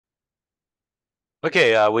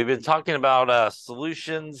Okay, we've been talking about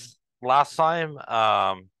solutions last time.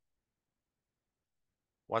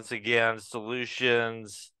 Once again,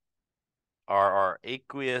 solutions are our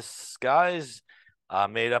aqueous guys,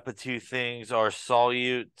 made up of two things: our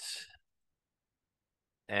solute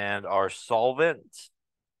and our solvent.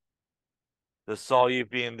 The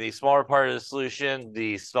solute being the smaller part of the solution,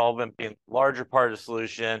 the solvent being the larger part of the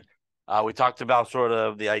solution. We talked about sort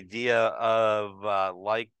of the idea of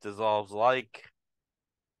like dissolves like.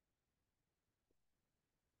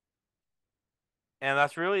 And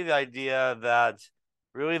that's really the idea that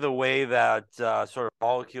really the way that sort of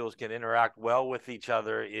molecules can interact well with each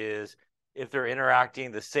other is if they're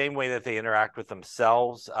interacting the same way that they interact with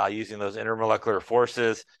themselves using those intermolecular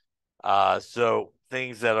forces. So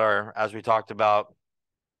things that are, as we talked about,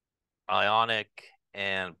 ionic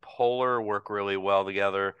and polar work really well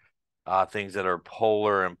together. Things that are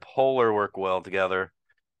polar and polar work well together.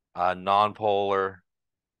 Nonpolar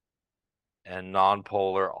and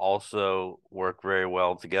nonpolar also work very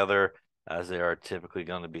well together as they are typically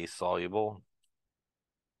going to be soluble.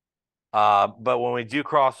 But when we do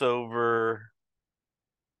cross over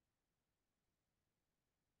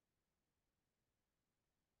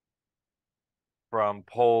from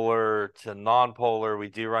polar to nonpolar, we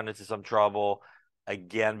do run into some trouble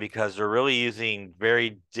again because they're really using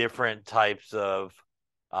very different types of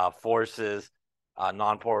forces.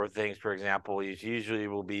 Nonpolar things, for example, usually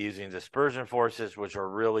will be using dispersion forces, which are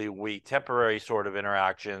really weak, temporary sort of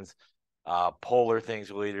interactions. Polar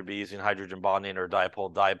things will either be using hydrogen bonding or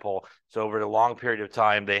dipole-dipole. So over a long period of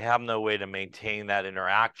time, they have no way to maintain that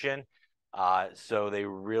interaction. So they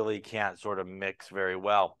really can't sort of mix very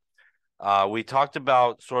well. We talked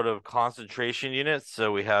about sort of concentration units.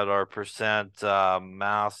 So we had our percent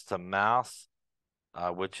mass to mass,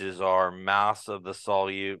 which is our mass of the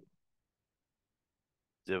solute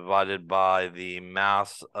divided by the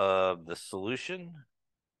mass of the solution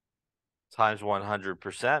times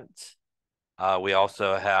 100%. We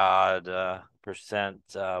also had percent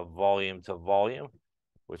volume to volume,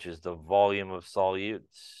 which is the volume of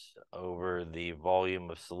solutes over the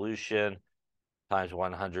volume of solution times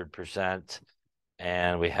 100%.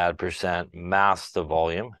 And we had percent mass to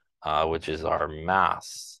volume, which is our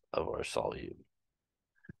mass of our solute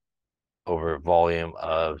over volume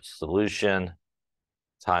of solution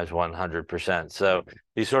times 100%. So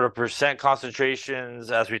these sort of percent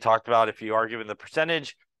concentrations, as we talked about, if you are given the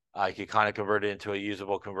percentage, you could kind of convert it into a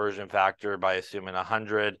usable conversion factor by assuming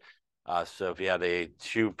 100. So if you had a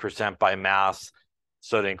 2% by mass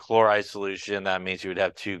sodium chloride solution, that means you would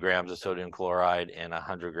have 2 grams of sodium chloride in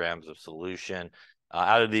 100 grams of solution.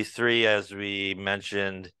 Out of these three, as we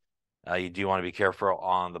mentioned, you do want to be careful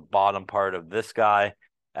on the bottom part of this guy,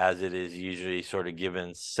 as it is usually sort of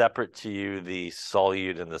given separate to you, the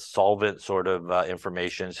solute and the solvent sort of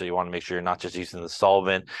information. So you want to make sure you're not just using the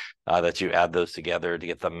solvent, that you add those together to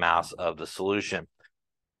get the mass of the solution.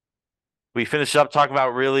 We finished up talking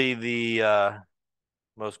about really the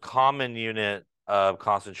most common unit of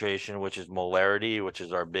concentration, which is molarity, which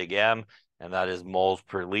is our big M, and that is moles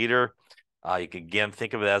per liter. You can again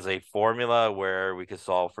think of it as a formula where we could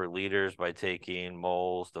solve for liters by taking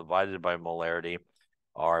moles divided by molarity,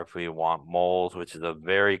 or if we want moles, which is a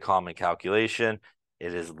very common calculation,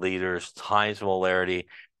 it is liters times molarity.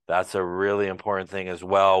 That's a really important thing as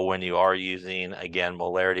well when you are using, again,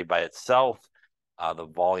 molarity by itself. The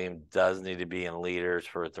volume does need to be in liters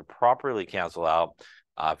for it to properly cancel out.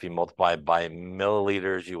 If you multiply by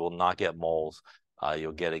milliliters, you will not get moles.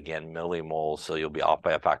 You'll get, again, millimoles, so you'll be off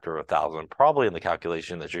by a factor of 1,000, probably in the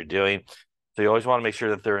calculation that you're doing. So you always want to make sure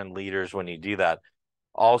that they're in liters when you do that.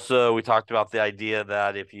 Also, we talked about the idea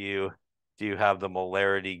that if you do have the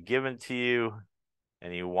molarity given to you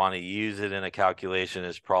and you want to use it in a calculation,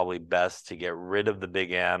 it's probably best to get rid of the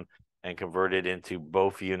big M and convert it into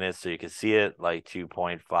both units so you can see it like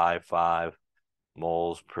 2.55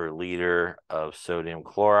 moles per liter of sodium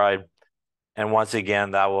chloride. And once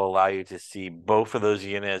again, that will allow you to see both of those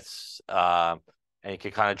units, and you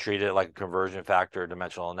can kind of treat it like a conversion factor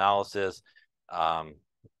dimensional analysis.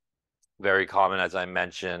 Very common, as I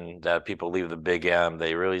mentioned, that people leave the big M.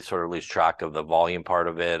 They really sort of lose track of the volume part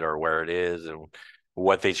of it or where it is and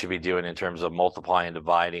what they should be doing in terms of multiplying and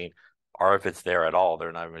dividing, or if it's there at all.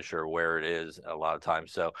 They're not even sure where it is a lot of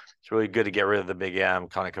times. So it's really good to get rid of the big M,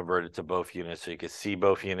 kind of convert it to both units so you can see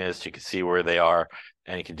both units, you can see where they are,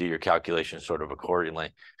 and you can do your calculations sort of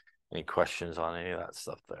accordingly. Any questions on any of that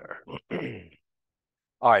stuff there?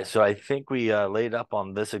 All right, so I think we laid up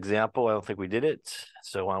on this example. I don't think we did it.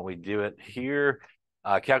 So why don't we do it here?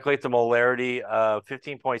 Calculate the molarity of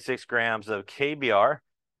 15.6 grams of KBr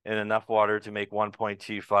and enough water to make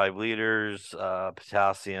 1.25 liters.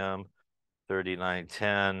 Potassium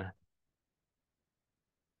 3910,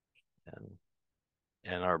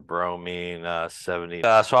 and our bromine 70.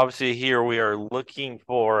 So obviously here we are looking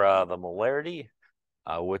for the molarity,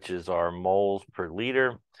 which is our moles per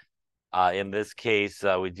liter. In this case,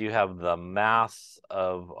 we do have the mass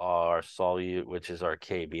of our solute, which is our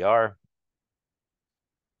KBr.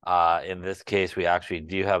 In this case, we actually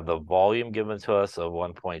do have the volume given to us of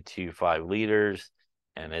 1.25 liters,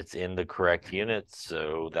 and it's in the correct units.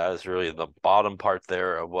 So that is really the bottom part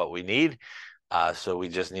there of what we need. So we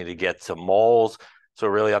just need to get to moles. So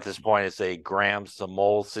really at this point, it's a grams to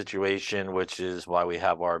moles situation, which is why we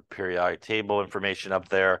have our periodic table information up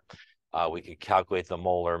there. We could calculate the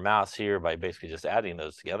molar mass here by basically just adding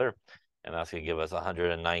those together, and that's going to give us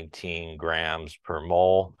 119 grams per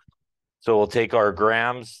mole. So we'll take our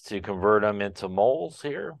grams to convert them into moles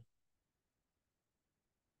here.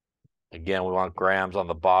 Again, we want grams on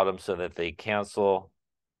the bottom so that they cancel.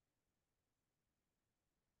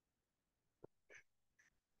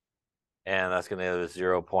 And that's going to give us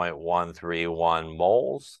 0.131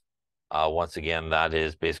 moles. Once again, that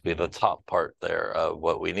is basically the top part there of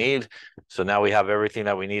what we need. So now we have everything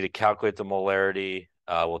that we need to calculate the molarity.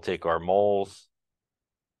 We'll take our moles.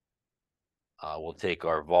 We'll take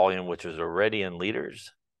our volume, which is already in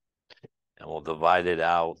liters, and we'll divide it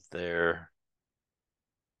out there.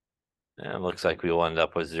 And it looks like we will end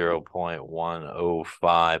up with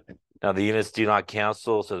 0.105. Now, the units do not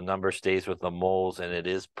cancel, so the number stays with the moles, and it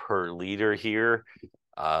is per liter here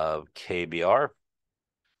of KBr.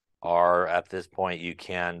 Or at this point, you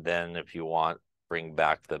can then, if you want, bring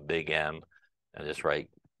back the big M and just write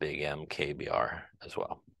big M KBr as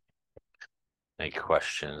well. Any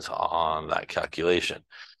questions on that calculation?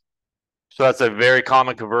 So that's a very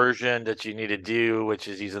common conversion that you need to do, which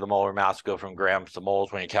is using the molar mass to go from grams to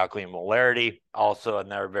moles when you're calculating molarity. Also,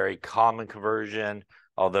 another very common conversion,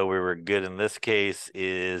 although we were good in this case,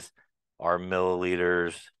 is our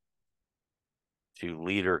milliliters to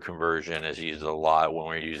liter conversion is used a lot when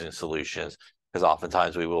we're using solutions, because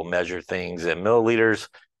oftentimes we will measure things in milliliters,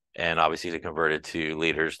 and obviously to convert it to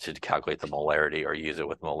liters to calculate the molarity or use it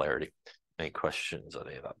with molarity. Any questions on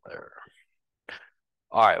any of that there?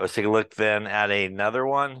 All right, let's take a look then at another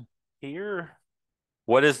one here.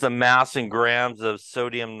 What is the mass in grams of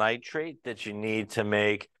sodium nitrate that you need to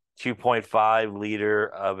make 2.5 liter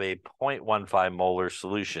of a 0.15 molar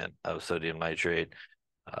solution of sodium nitrate?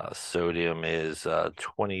 Sodium is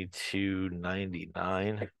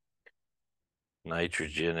 2299.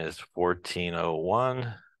 Nitrogen is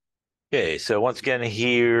 1401. Okay, so once again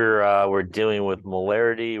here, we're dealing with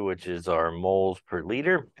molarity, which is our moles per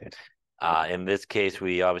liter. In this case,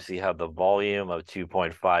 we obviously have the volume of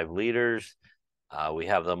 2.5 liters. We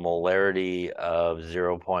have the molarity of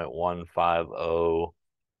 0.150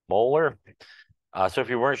 molar. So if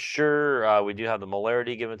you weren't sure, we do have the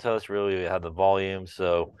molarity given to us. Really, we have the volume.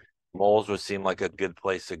 So moles would seem like a good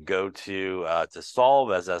place to go to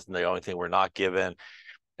solve, as that's the only thing we're not given.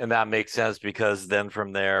 And that makes sense because then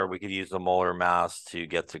from there, we could use the molar mass to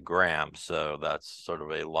get to grams. So that's sort of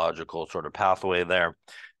a logical sort of pathway there.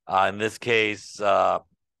 In this case,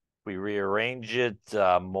 we rearrange it.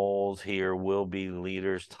 Moles here will be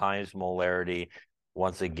liters times molarity.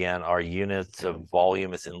 Once again, our units of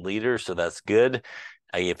volume is in liters, so that's good.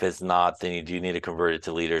 If it's not, then you do need to convert it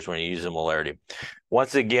to liters when you use the molarity.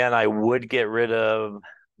 Once again, I would get rid of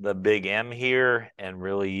the big M here and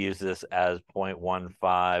really use this as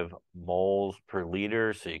 0.15 moles per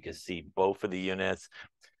liter, so you can see both of the units.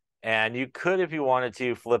 And you could, if you wanted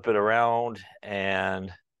to, flip it around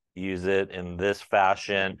and use it in this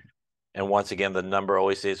fashion. And once again, the number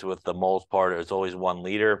always stays with the moles part. It's always 1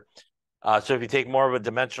 liter. So if you take more of a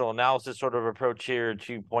dimensional analysis sort of approach here,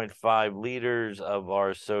 2.5 liters of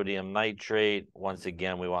our sodium nitrate. Once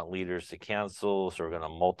again, we want liters to cancel, so we're going to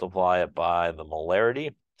multiply it by the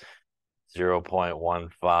molarity,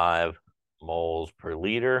 0.15 moles per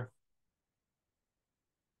liter.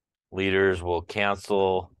 Liters will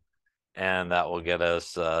cancel, and that will get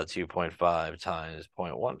us 2.5 times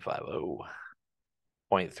 0.150,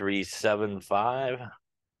 0.375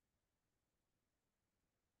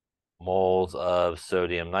 moles of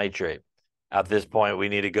sodium nitrate. At this point, we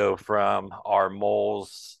need to go from our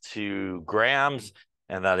moles to grams,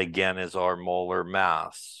 and that again is our molar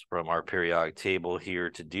mass from our periodic table here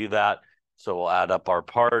to do that. So we'll add up our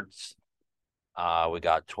parts. We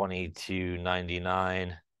got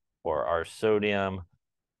 2299 for our sodium,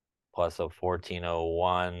 plus a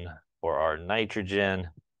 1401 for our nitrogen,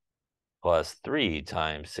 plus 3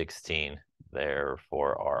 times 16 there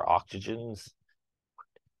for our oxygens.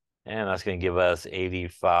 And that's going to give us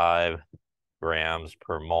 85 grams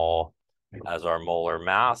per mole as our molar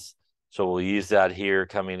mass. So we'll use that here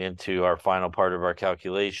coming into our final part of our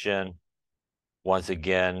calculation. Once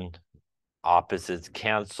again, opposites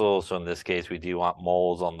cancel. So in this case, we do want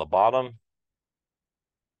moles on the bottom.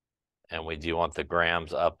 And we do want the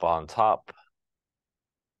grams up on top.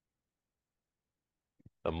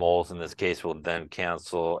 The moles in this case will then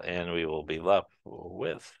cancel, and we will be left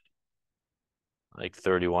with like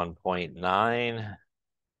 31.9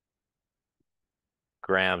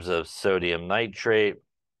 grams of sodium nitrate.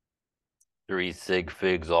 3 sig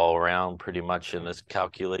figs all around pretty much in this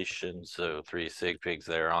calculation. So 3 sig figs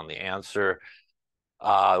there on the answer.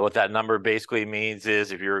 What that number basically means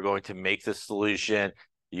is if you were going to make the solution,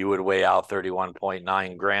 you would weigh out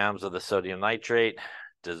 31.9 grams of the sodium nitrate,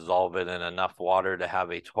 dissolve it in enough water to have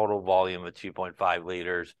a total volume of 2.5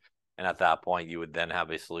 liters. And at that point, you would then have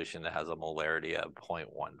a solution that has a molarity of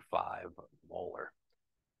 0.15 molar.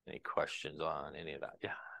 Any questions on any of that?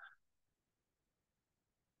 Yeah.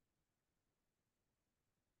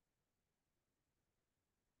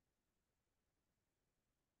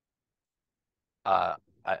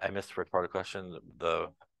 I missed the first part of the question.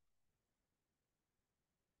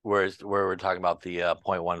 Where we're talking about the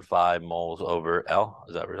 0.15 moles over L.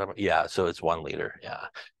 Is that what we're talking about? Yeah, so it's 1 liter. Yeah.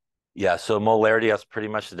 Yeah, so molarity, that's pretty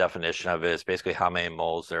much the definition of it. It's basically how many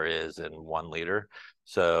moles there is in 1 liter.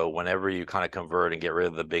 So whenever you kind of convert and get rid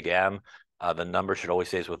of the big M, the number should always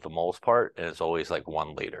stay with the moles part, and it's always like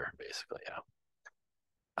 1 liter, basically. Yeah.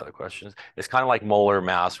 Other questions? It's kind of like molar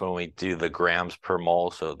mass when we do the grams per mole.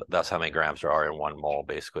 So that's how many grams there are in 1 mole,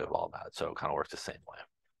 basically, of all that. So it kind of works the same way.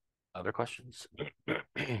 Other questions?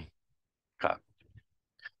 Okay.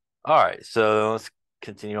 All right, so let's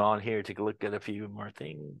continue on here, take a look at a few more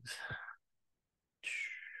things.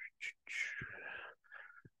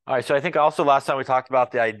 All right, so I think also last time we talked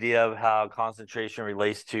about the idea of how concentration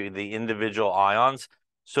relates to the individual ions.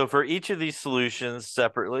 So for each of these solutions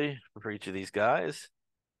separately, for each of these guys,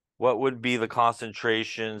 what would be the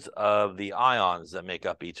concentrations of the ions that make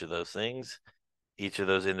up each of those things? Each of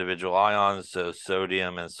those individual ions, so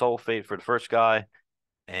sodium and sulfate for the first guy,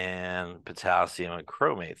 and potassium and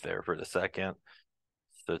chromate there for the second.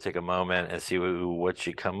 So take a moment and see what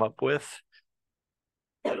you come up with.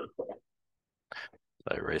 I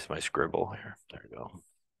erased my scribble here. There we go.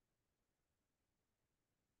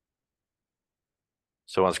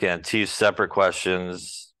 So once again, 2 separate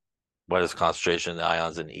questions. What is concentration of the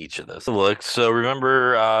ions in each of those? Look, so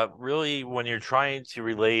remember, really when you're trying to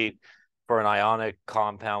relate for an ionic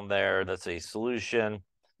compound there, that's a solution,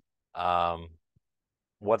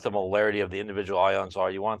 what the molarity of the individual ions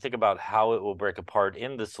are, you want to think about how it will break apart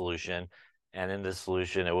in the solution. And in this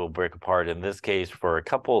solution, it will break apart, in this case, for a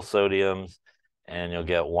couple of sodiums, and you'll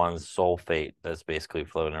get 1 sulfate that's basically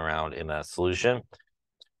floating around in that solution.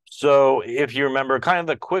 So if you remember, kind of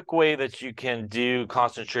the quick way that you can do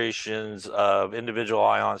concentrations of individual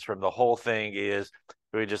ions from the whole thing is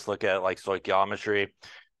we just look at like stoichiometry.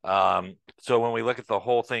 So when we look at the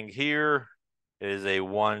whole thing here, it is a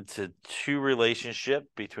 1-to-2 relationship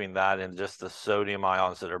between that and just the sodium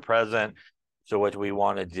ions that are present. So what we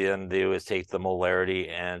want to then do is take the molarity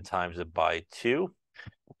and times it by 2,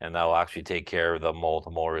 and that will actually take care of the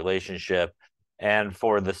mole-to-mole relationship. And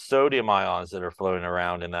for the sodium ions that are floating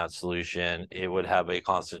around in that solution, it would have a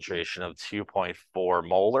concentration of 2.4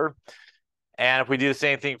 molar. And if we do the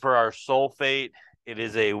same thing for our sulfate, it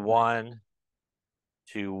is a 1-to-1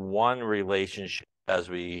 relationship as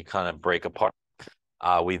we kind of break apart.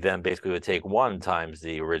 We then basically would take 1 times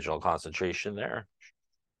the original concentration there.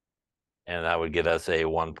 And that would get us a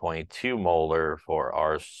 1.2 molar for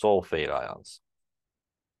our sulfate ions.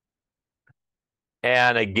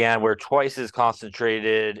 And again, we're twice as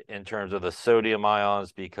concentrated in terms of the sodium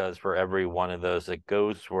ions because for every one of those that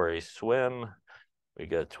goes for a swim, we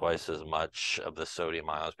get twice as much of the sodium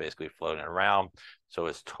ions basically floating around. So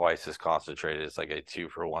it's twice as concentrated. It's like a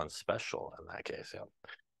 2-for-1 special in that case. Yeah.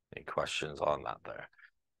 Any questions on that there?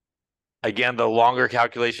 Again, the longer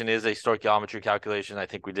calculation is a stoichiometry calculation. I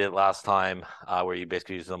think we did it last time where you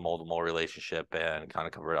basically use the mole-to-mole relationship and kind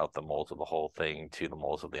of convert out the moles of the whole thing to the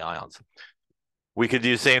moles of the ions. We could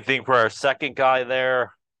do the same thing for our second guy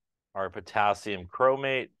there, our potassium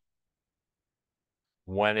chromate.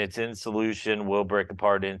 When it's in solution, we'll break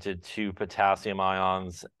apart into 2 potassium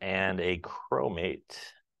ions and a chromate.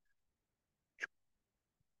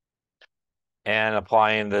 And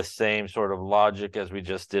applying the same sort of logic as we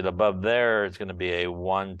just did above there, it's going to be a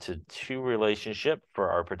 1-to-2 relationship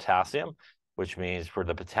for our potassium, which means for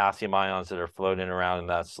the potassium ions that are floating around in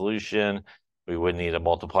that solution, we would need to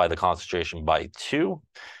multiply the concentration by 2.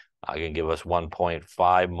 I can give us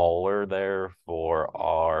 1.5 molar there for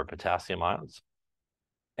our potassium ions.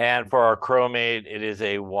 And for our chromate, it is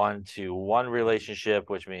a 1-to-1 relationship,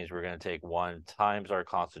 which means we're going to take 1 times our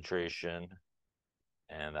concentration,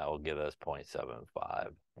 and that will give us 0.75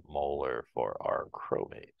 molar for our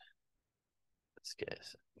chromate in this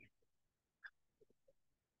case.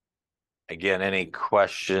 Again, any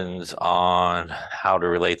questions on how to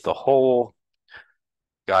relate the whole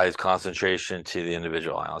guy's concentration to the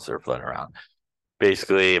individual ions that are floating around?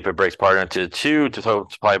 Basically, if it breaks apart into 2, to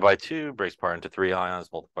multiply by 2, breaks apart into 3 ions,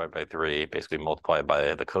 multiplied by 3, basically multiplied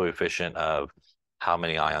by the coefficient of how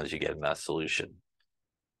many ions you get in that solution.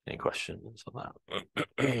 Any questions on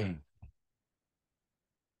that?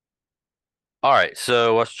 All right,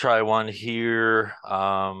 so let's try one here.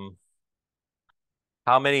 How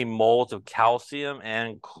many moles of calcium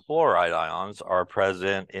and chloride ions are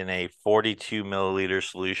present in a 42 milliliter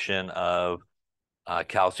solution of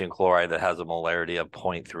calcium chloride that has a molarity of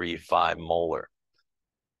 0.35 molar?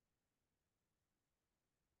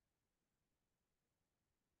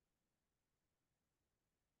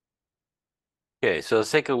 Okay, so let's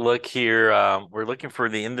take a look here. We're looking for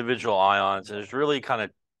the individual ions. There's really kind of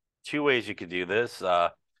 2 ways you could do this.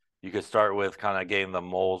 You could start with kind of getting the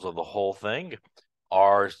moles of the whole thing,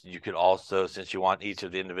 or you could also, since you want each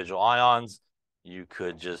of the individual ions, you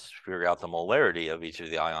could just figure out the molarity of each of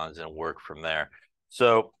the ions and work from there.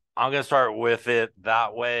 So I'm going to start with it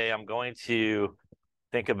that way. I'm going to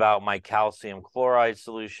think about my calcium chloride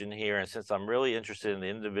solution here. And since I'm really interested in the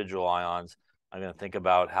individual ions, I'm going to think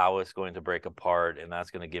about how it's going to break apart. And that's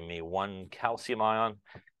going to give me 1 calcium ion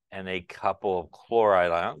and a couple of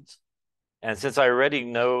chloride ions. And since I already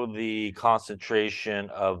know the concentration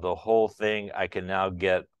of the whole thing, I can now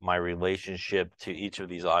get my relationship to each of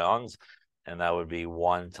these ions. And that would be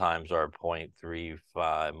 1 times our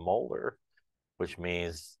 0.35 molar, which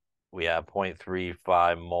means we have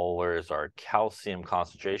 0.35 molars our calcium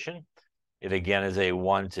concentration. It again is a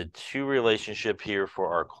 1-to-2 relationship here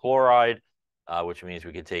for our chloride, which means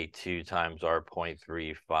we could take 2 times our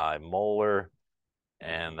 0.35 molar,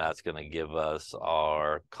 and that's going to give us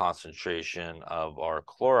our concentration of our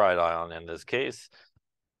chloride ion in this case,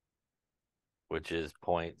 which is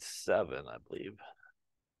 0.7, I believe,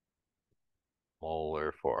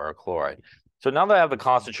 molar for our chloride. So now that I have the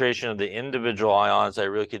concentration of the individual ions, I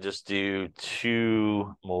really could just do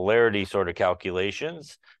 2 molarity sort of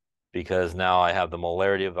calculations, because now I have the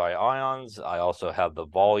molarity of my ions. I also have the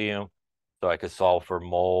volume. So I could solve for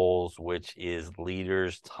moles, which is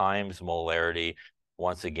liters times molarity.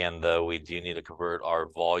 Once again, though, we do need to convert our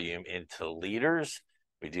volume into liters.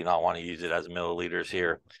 We do not want to use it as milliliters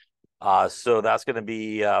here. So that's going to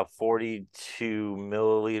be 42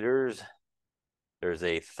 milliliters. There's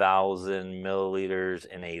 1,000 milliliters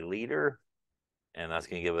in a liter, and that's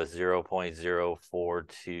going to give us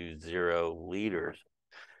 0.0420 liters.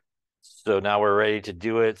 So now we're ready to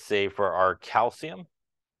do it, say for our calcium,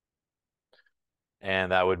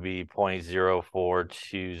 and that would be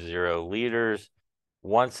 0.0420 liters.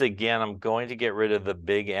 Once again, I'm going to get rid of the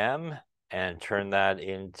big M and turn that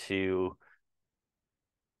into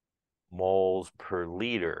moles per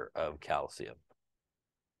liter of calcium.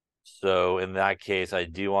 So in that case, I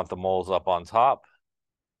do want the moles up on top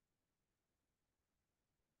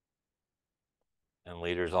and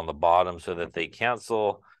liters on the bottom so that they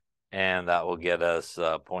cancel. And that will get us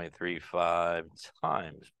 0.35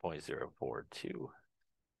 times 0.042.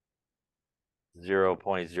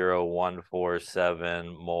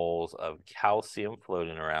 0.0147 moles of calcium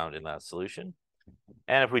floating around in that solution.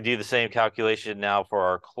 And if we do the same calculation now for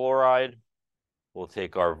our chloride, we'll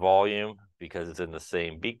take our volume because it's in the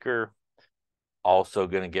same beaker. Also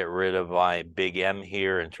going to get rid of my big M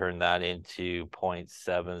here and turn that into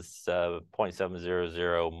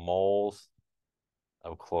 0.700 moles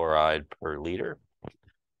of chloride per liter.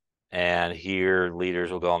 And here,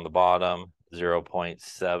 liters will go on the bottom,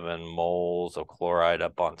 0.7 moles of chloride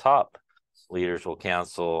up on top. Liters will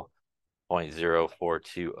cancel,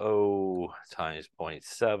 0.0420 times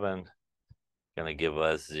 0.7, going to give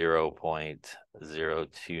us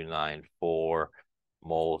 0.0294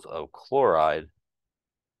 moles of chloride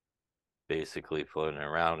basically floating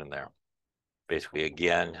around in there. Basically,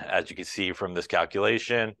 again, as you can see from this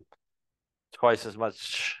calculation, twice as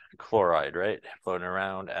much chloride, right, floating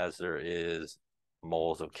around as there is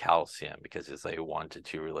moles of calcium, because it's a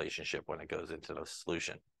 1-to-2 relationship when it goes into the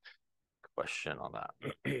solution. Question on that.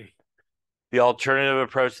 The alternative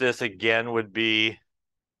approach to this again would be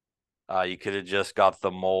you could have just got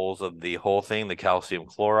the moles of the whole thing, the calcium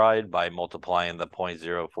chloride, by multiplying the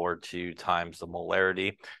 0.042 times the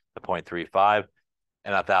molarity, the 0.35.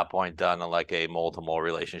 And at that point, done like a mole-to-mole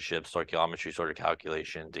relationship stoichiometry sort of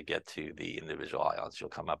calculation to get to the individual ions. You'll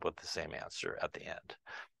come up with the same answer at the end.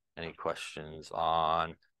 Any questions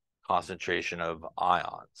on concentration of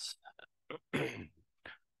ions?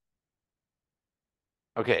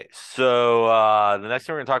 Okay, so the next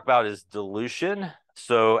thing we're going to talk about is dilution.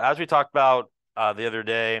 So as we talked about the other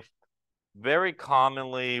day, very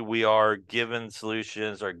commonly we are given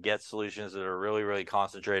solutions or get solutions that are really, really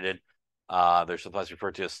concentrated. They're sometimes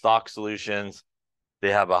referred to as stock solutions.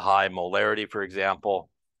 They have a high molarity, for example.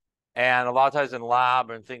 And a lot of times in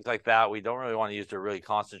lab and things like that, we don't really want to use a really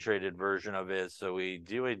concentrated version of it. So we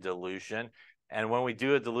do a dilution. And when we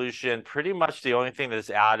do a dilution, pretty much the only thing that's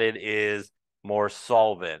added is more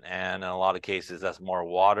solvent. And in a lot of cases, that's more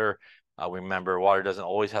water. Remember, water doesn't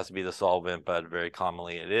always have to be the solvent, but very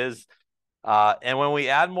commonly it is. And when we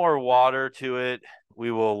add more water to it,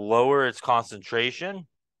 we will lower its concentration.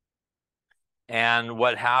 And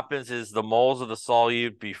what happens is the moles of the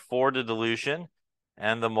solute before the dilution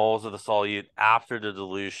and the moles of the solute after the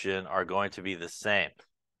dilution are going to be the same.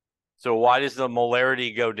 So why does the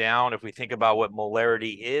molarity go down? If we think about what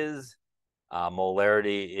molarity is moles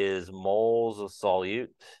of solute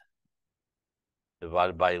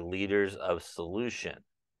divided by liters of solution.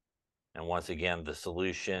 And once again, the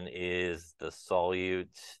solution is the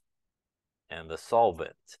solute and the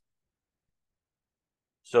solvent.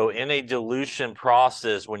 So in a dilution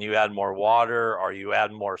process, when you add more water or you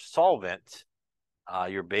add more solvent,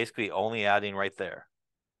 you're basically only adding right there,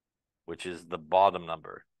 which is the bottom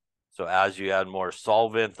number. So as you add more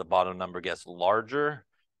solvent, the bottom number gets larger,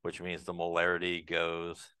 which means the molarity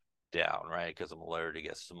goes down, right? Because the molarity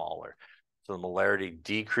gets smaller. So the molarity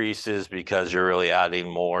decreases because you're really adding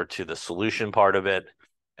more to the solution part of it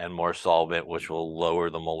and more solvent, which will lower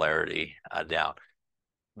the molarity down.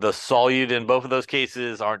 The solute in both of those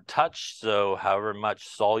cases aren't touched, so however much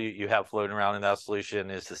solute you have floating around in that solution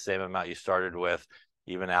is the same amount you started with,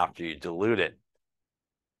 even after you dilute it.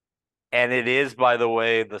 And it is, by the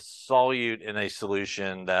way, the solute in a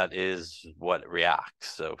solution that is what reacts.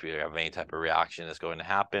 So if you have any type of reaction that's going to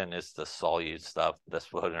happen, it's the solute stuff that's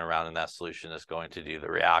floating around in that solution that's going to do the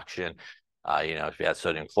reaction. If you had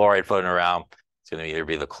sodium chloride floating around, it's going to either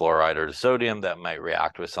be the chloride or the sodium that might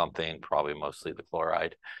react with something, probably mostly the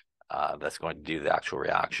chloride, that's going to do the actual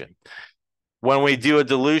reaction. When we do a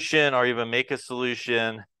dilution or even make a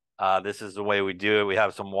solution, this is the way we do it. We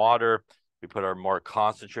have some water. We put our more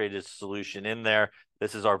concentrated solution in there.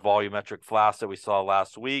 This is our volumetric flask that we saw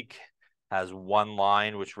last week. Has one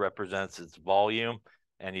line which represents its volume.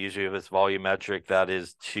 And usually if it's volumetric, that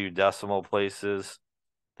is 2 decimal places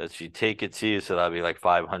that you take it to. So that'd be like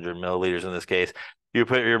 500 milliliters in this case. You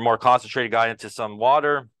put your more concentrated guy into some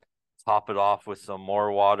water, top it off with some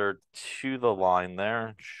more water to the line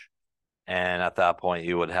there. And at that point,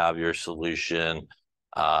 you would have your solution,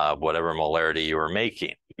 whatever molarity you were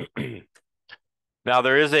making. Now,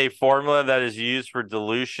 there is a formula that is used for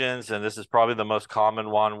dilutions, and this is probably the most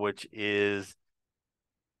common one, which is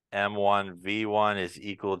M1V1 is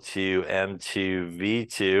equal to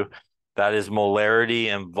M2V2. That is molarity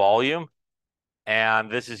and volume.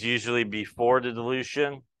 And this is usually before the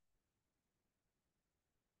dilution.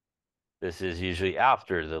 This is usually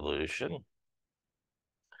after dilution.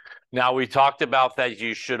 Now, we talked about that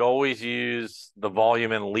you should always use the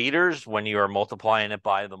volume in liters when you are multiplying it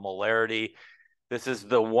by the molarity. This is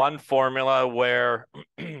the one formula where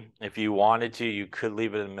if you wanted to, you could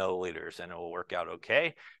leave it in milliliters and it will work out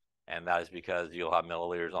okay. And that is because you'll have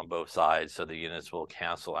milliliters on both sides, so the units will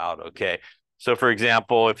cancel out okay. So for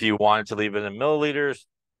example, if you wanted to leave it in milliliters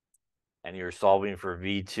and you're solving for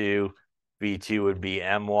V2, V2 would be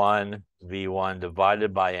M1, V1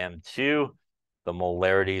 divided by M2. The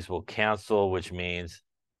molarities will cancel, which means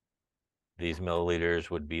these milliliters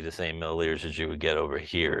would be the same milliliters as you would get over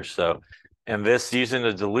here. So in this, using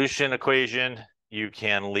the dilution equation, you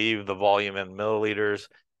can leave the volume in milliliters.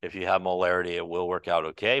 If you have molarity, it will work out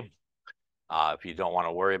okay. If you don't want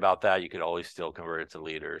to worry about that, you could always still convert it to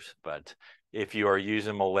liters. But if you are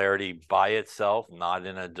using molarity by itself, not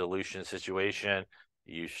in a dilution situation,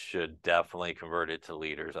 you should definitely convert it to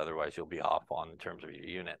liters. Otherwise, you'll be off on in terms of your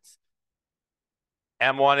units.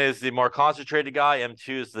 M1 is the more concentrated guy.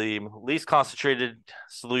 M2 is the least concentrated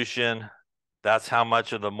solution. That's how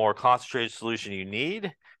much of the more concentrated solution you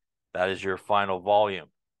need. That is your final volume.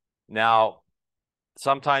 Now,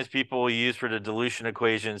 sometimes people will use for the dilution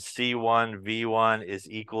equation C1V1 is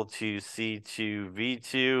equal to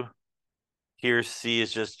C2V2. Here, C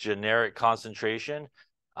is just generic concentration.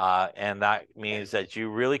 And that means that you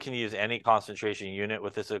really can use any concentration unit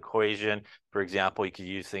with this equation. For example, you could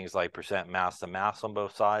use things like percent mass to mass on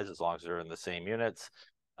both sides, as long as they're in the same units.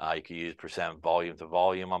 You could use percent volume to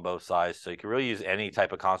volume on both sides. So you can really use any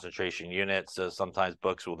type of concentration unit. So sometimes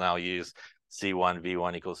books will now use C1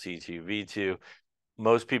 V1 equals C2 V2.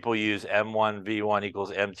 Most people use M1 V1 equals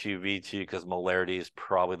M2 V2 because molarity is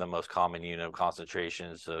probably the most common unit of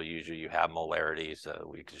concentration. So usually you have molarity. So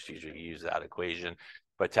we just usually use that equation.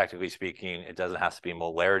 But technically speaking, it doesn't have to be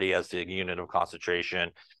molarity as the unit of concentration.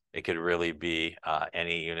 It could really be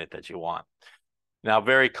any unit that you want. Now,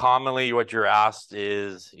 very commonly, what you're asked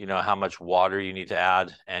is, how much water you need to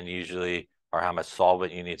add, and usually, or how much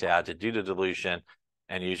solvent you need to add to do the dilution.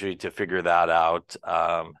 And usually to figure that out,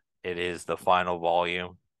 it is the final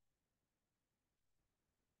volume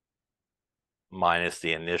minus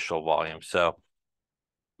the initial volume. So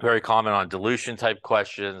very common on dilution type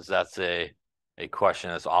questions. That's a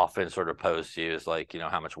question that's often sort of posed to you is like,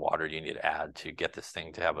 how much water do you need to add to get this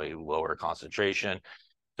thing to have a lower concentration?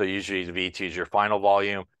 So usually the V2 is your final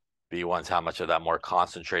volume. V1 is how much of that more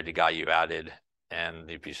concentrated guy you added. And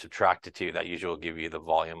if you subtract the two, that usually will give you the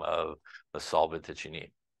volume of the solvent that you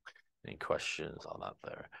need. Any questions on that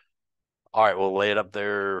there? All right, we'll lay it up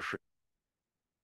there for